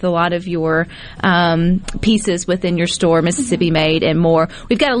that with a lot of your pieces within your store, Mississippi Made and More.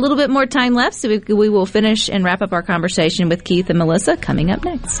 We've got a little bit more time left, so we will finish and wrap up our conversation with Keith and Melissa coming up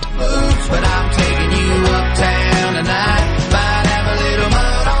next. But I'm taking you uptown tonight. Might have a little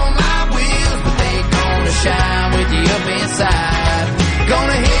mud on my wheels, but they gonna shine with you up inside.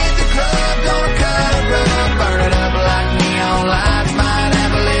 Gonna hit the club, gonna cut a rug, burn it up like neon lights. Might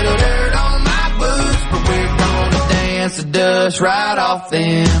have a little dirt on my boots, but we're gonna dance the dust right off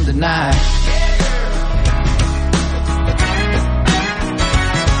them tonight.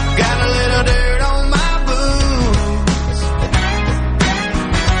 Got a little dirt on my boots.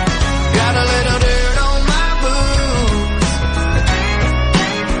 Got a little dirt on my boots.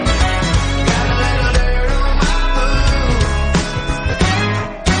 Got a little dirt on my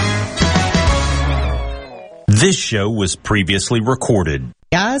boots. This show was previously recorded.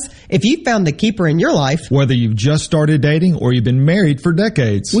 Guys, if you found the keeper in your life, whether you've just started dating or you've been married for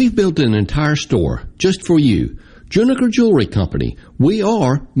decades, we've built an entire store just for you. Juniker Jewelry Company. We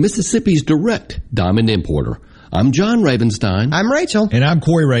are Mississippi's direct diamond importer. I'm John Ravenstein. I'm Rachel. And I'm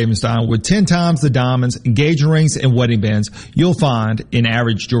Corey Ravenstein with 10 times the diamonds, engagement rings, and wedding bands you'll find in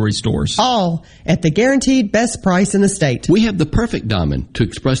average jewelry stores. All at the guaranteed best price in the state. We have the perfect diamond to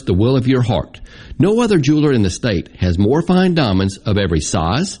express the will of your heart. No other jeweler in the state has more fine diamonds of every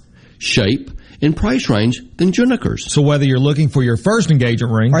size, shape, and price range than Juniker's. So whether you're looking for your first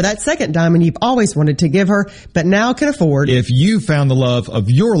engagement ring or that second diamond you've always wanted to give her but now can afford, if you found the love of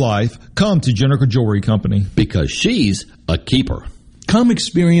your life, come to Juniker Jewelry Company. Because she's a keeper. Come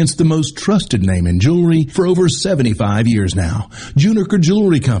experience the most trusted name in jewelry for over 75 years now. Juniker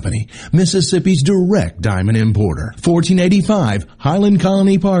Jewelry Company, Mississippi's direct diamond importer. 1485 Highland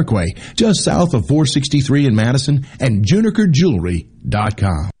Colony Parkway, just south of 463 in Madison, and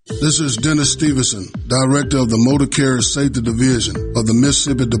JunikerJewelry.com. This is Dennis Stevenson, Director of the Motor Carrier Safety Division of the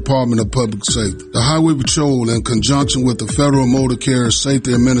Mississippi Department of Public Safety. The Highway Patrol, in conjunction with the Federal Motor Carrier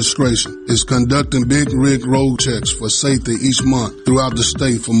Safety Administration, is conducting big rig road checks for safety each month throughout the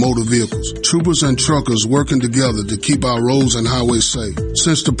state for motor vehicles. Troopers and truckers working together to keep our roads and highways safe.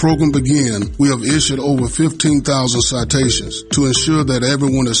 Since the program began, we have issued over 15,000 citations to ensure that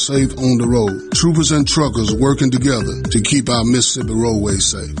everyone is safe on the road. Troopers and truckers working together to keep our Mississippi roadways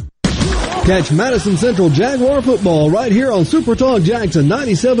safe. Catch Madison Central Jaguar football right here on Super Talk Jackson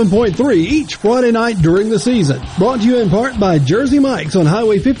 97.3 each Friday night during the season. Brought to you in part by Jersey Mike's on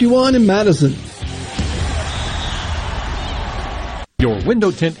Highway 51 in Madison. Your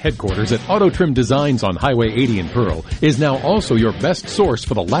window tint headquarters at Auto Trim Designs on Highway 80 in Pearl is now also your best source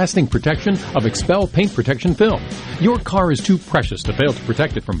for the lasting protection of Expel paint protection film. Your car is too precious to fail to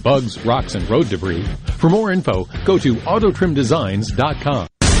protect it from bugs, rocks, and road debris. For more info, go to autotrimdesigns.com.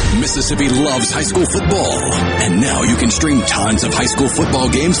 Mississippi loves high school football. And now you can stream tons of high school football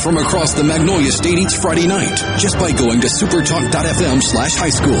games from across the Magnolia State each Friday night just by going to supertalk.fm/high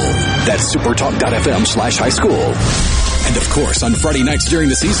school. That's supertalk.fm/high school. And of course, on Friday nights during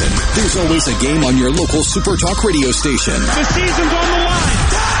the season, there's always a game on your local Super Talk radio station. The season's on the line.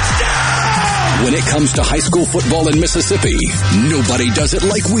 Touchdown! When it comes to high school football in Mississippi, nobody does it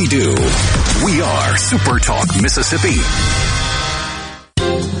like we do. We are Super Talk Mississippi.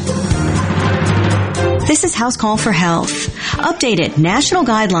 This is House Call for Health. Updated national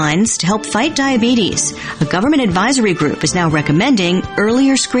guidelines to help fight diabetes. A government advisory group is now recommending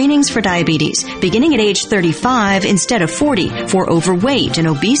earlier screenings for diabetes, beginning at age 35 instead of 40 for overweight and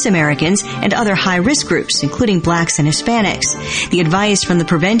obese Americans and other high-risk groups, including blacks and Hispanics. The advice from the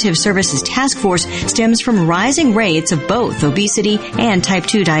Preventive Services Task Force stems from rising rates of both obesity and type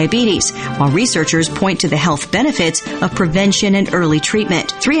 2 diabetes, while researchers point to the health benefits of prevention and early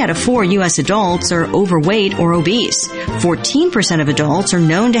treatment. 3 out of 4 U.S. adults are overweight or obese. 14% of adults are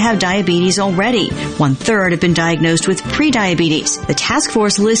known to have diabetes already. 1/3 have been diagnosed with prediabetes. The task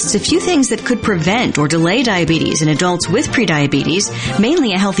force lists a few things that could prevent or delay diabetes in adults with prediabetes,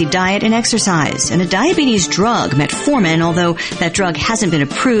 mainly a healthy diet and exercise, and a diabetes drug, metformin, although that drug hasn't been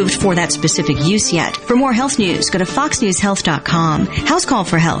approved for that specific use yet. For more health news, go to foxnewshealth.com. House Call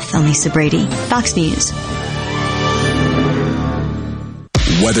for Health. I'm Lisa Brady, Fox News.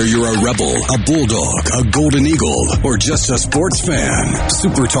 Whether you're a Rebel, a Bulldog, a Golden Eagle, or just a sports fan,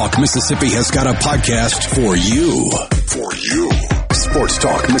 Super Talk Mississippi has got a podcast for you. For you. Sports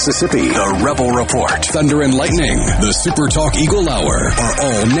Talk Mississippi, the Rebel Report, Thunder and Lightning, the Super Talk Eagle Hour are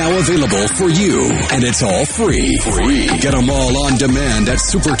all now available for you. And it's all free. Get them all on demand at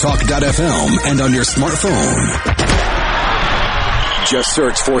supertalk.fm and on your smartphone. Just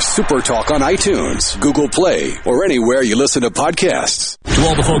search for Super Talk on iTunes, Google Play, or anywhere you listen to podcasts. To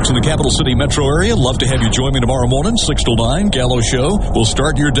all the folks in the capital city metro area, love to have you join me tomorrow morning, 6 till 9, Gallo Show. We'll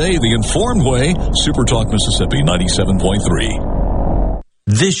start your day the informed way. Super Talk Mississippi 97.3.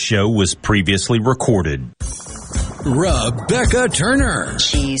 This show was previously recorded. Rebecca Turner.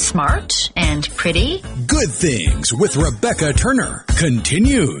 She's smart and pretty. Good Things with Rebecca Turner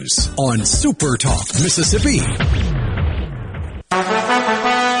continues on Super Talk Mississippi.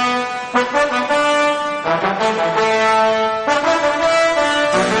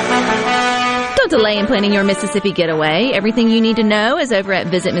 Don't delay in planning your Mississippi getaway. Everything you need to know is over at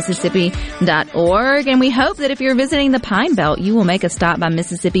visitmississippi.org. And we hope that if you're visiting the Pine Belt, you will make a stop by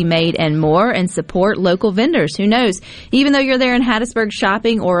Mississippi Made and More and support local vendors. Who knows? Even though you're there in Hattiesburg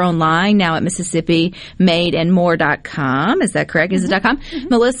shopping or online now at MississippiMadeandMore.com. Is that correct? Is it .com? Mm-hmm.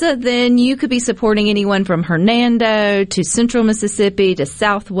 Melissa, then you could be supporting anyone from Hernando to Central Mississippi to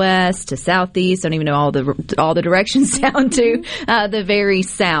Southwest to Southeast. I don't even know all the directions down to the very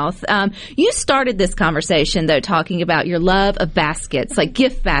South. You started this conversation, though, talking about your love of baskets, like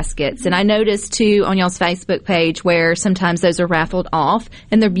gift baskets. And I noticed, too, on y'all's Facebook page where sometimes those are raffled off,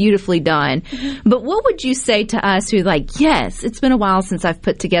 and they're beautifully done. Mm-hmm. But what would you say to us who yes, it's been a while since I've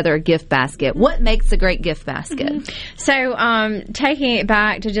put together a gift basket. What makes a great gift basket? Mm-hmm. So, taking it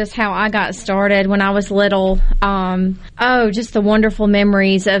back to just how I got started when I was little, just the wonderful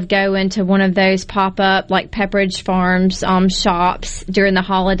memories of going to one of those pop-up, like Pepperidge Farms shops during the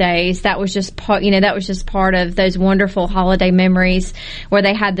holidays. That was just part of those wonderful holiday memories where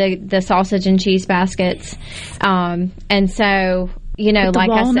they had the sausage and cheese baskets. And so like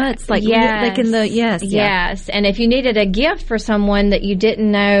walnuts, I said, yes. Yes. And if you needed a gift for someone that you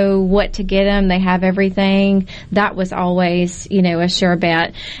didn't know what to get them, they have everything. That was always, a sure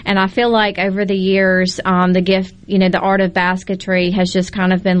bet. And I feel like over the years, the gift, the art of basketry has just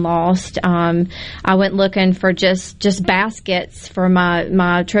kind of been lost. I went looking for just baskets for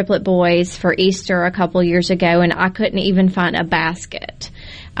my triplet boys for Easter a couple years ago, and I couldn't even find a basket.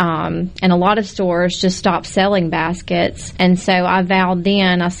 And a lot of stores just stopped selling baskets. And so I vowed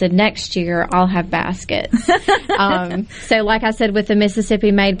then, I said, next year I'll have baskets. So like I said, with the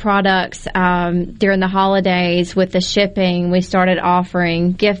Mississippi made products, during the holidays with the shipping, we started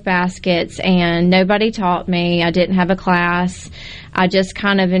offering gift baskets, and nobody taught me. I didn't have a class. I just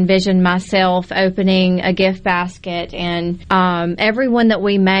kind of envisioned myself opening a gift basket, and everyone that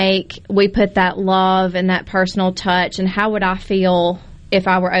we make, we put that love and that personal touch, and how would I feel if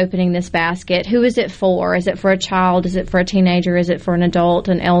I were opening this basket? Who is it for? Is it for a child? Is it for a teenager? Is it for an adult,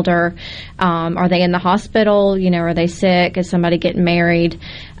 an elder? Are they in the hospital? Are they sick? Is somebody getting married?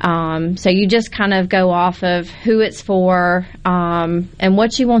 So you just kind of go off of who it's for, and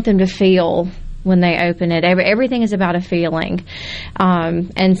what you want them to feel when they open it. Everything is about a feeling.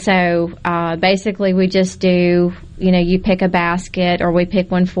 And so basically we just do, you pick a basket, or we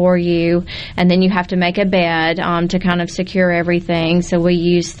pick one for you, and then you have to make a bed to kind of secure everything. So we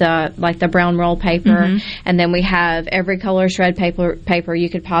use the brown roll paper, and then we have every color shred paper you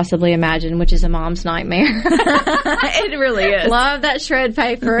could possibly imagine, which is a mom's nightmare. It really is. Love that shred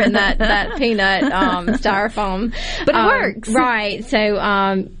paper and that peanut styrofoam. But it works. Right. So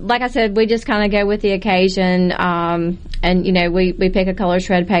like I said, we just kind of go with the occasion, and we pick a color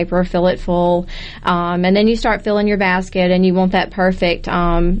shred paper, fill it full, and then you start filling your basket, and you want that perfect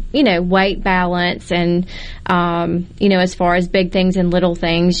weight balance, and as far as big things and little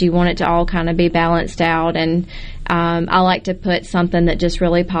things, you want it to all kind of be balanced out. And I like to put something that just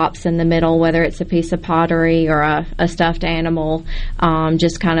really pops in the middle, whether it's a piece of pottery or a stuffed animal,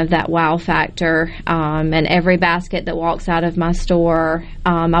 just kind of that wow factor. And every basket that walks out of my store,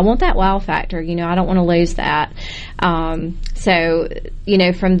 I want that wow factor. I don't want to lose that. So,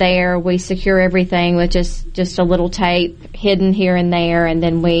 from there, we secure everything with just a little tape hidden here and there, and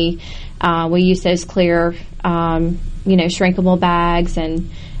then we use those clear, shrinkable bags, and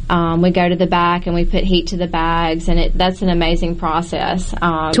we go to the back and we put heat to the bags, and that's an amazing process.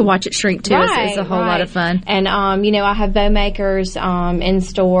 To watch it shrink too is a whole lot of fun. And I have bow makers in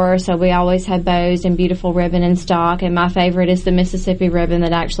store, so we always have bows and beautiful ribbon in stock. And my favorite is the Mississippi ribbon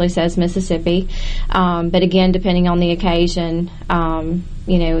that actually says Mississippi. But again, depending on the occasion,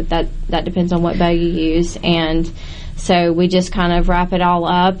 that depends on what bow you use. And so we just kind of wrap it all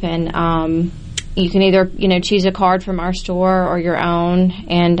up, and you can either, choose a card from our store or your own,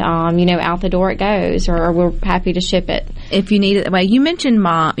 and, out the door it goes, or we're happy to ship it. If you need it that way. You mentioned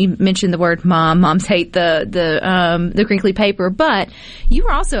the word mom. Moms hate the crinkly paper, but you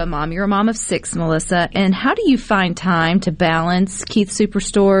are also a mom. You're a mom of 6, Melissa. And how do you find time to balance Keith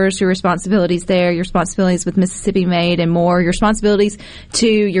Superstores, your responsibilities there, your responsibilities with Mississippi Made and more, your responsibilities to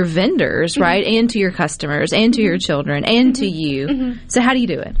your vendors, right? And to your customers, and to your children, and to you. So how do you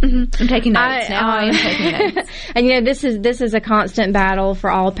do it? I'm taking notes. I am taking notes. And this is a constant battle for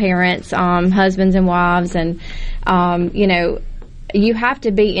all parents, husbands and wives, and you have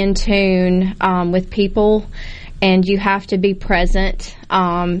to be in tune with people, and you have to be present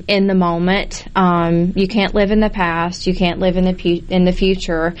in the moment. You can't live in the past. You can't live in the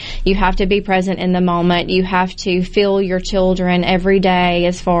future. You have to be present in the moment. You have to feel your children every day,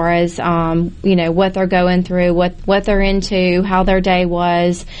 as far as what they're going through, what they're into, how their day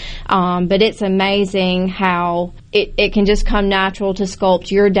was. But it's amazing how it can just come natural to sculpt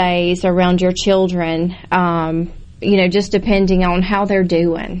your days around your children. Just depending on how they're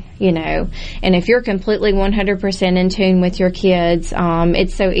doing, And if you're completely 100% in tune with your kids,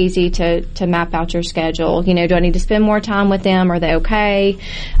 it's so easy to map out your schedule. Do I need to spend more time with them? Are they okay?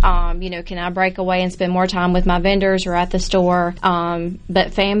 Can I break away and spend more time with my vendors or at the store?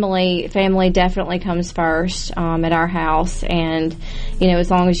 But family definitely comes first at our house. And,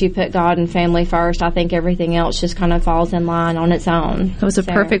 as long as you put God and family first, I think everything else just kind of falls in line on its own. It was a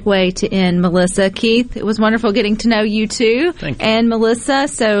perfect way to end, Melissa. Keith, it was wonderful getting to know you too. Thank you. And Melissa,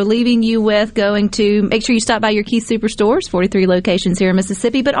 so leaving you with going to make sure you stop by your Keith Superstores, 43 locations here in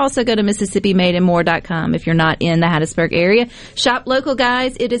Mississippi, but also go to MississippiMadeandMore.com if you're not in the Hattiesburg area. Shop local,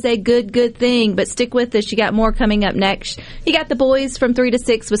 guys. It is a good thing, but stick with us. You got more coming up next. You got the boys from 3 to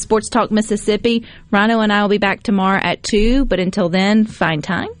 6 with Sports Talk Mississippi. Rhino and I will be back tomorrow at 2, but until then, find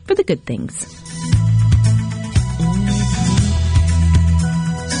time for the good things.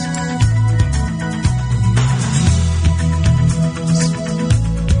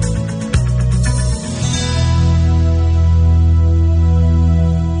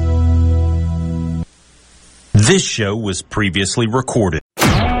 This show was previously recorded.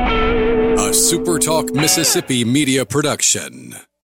 A SuperTalk Mississippi media production.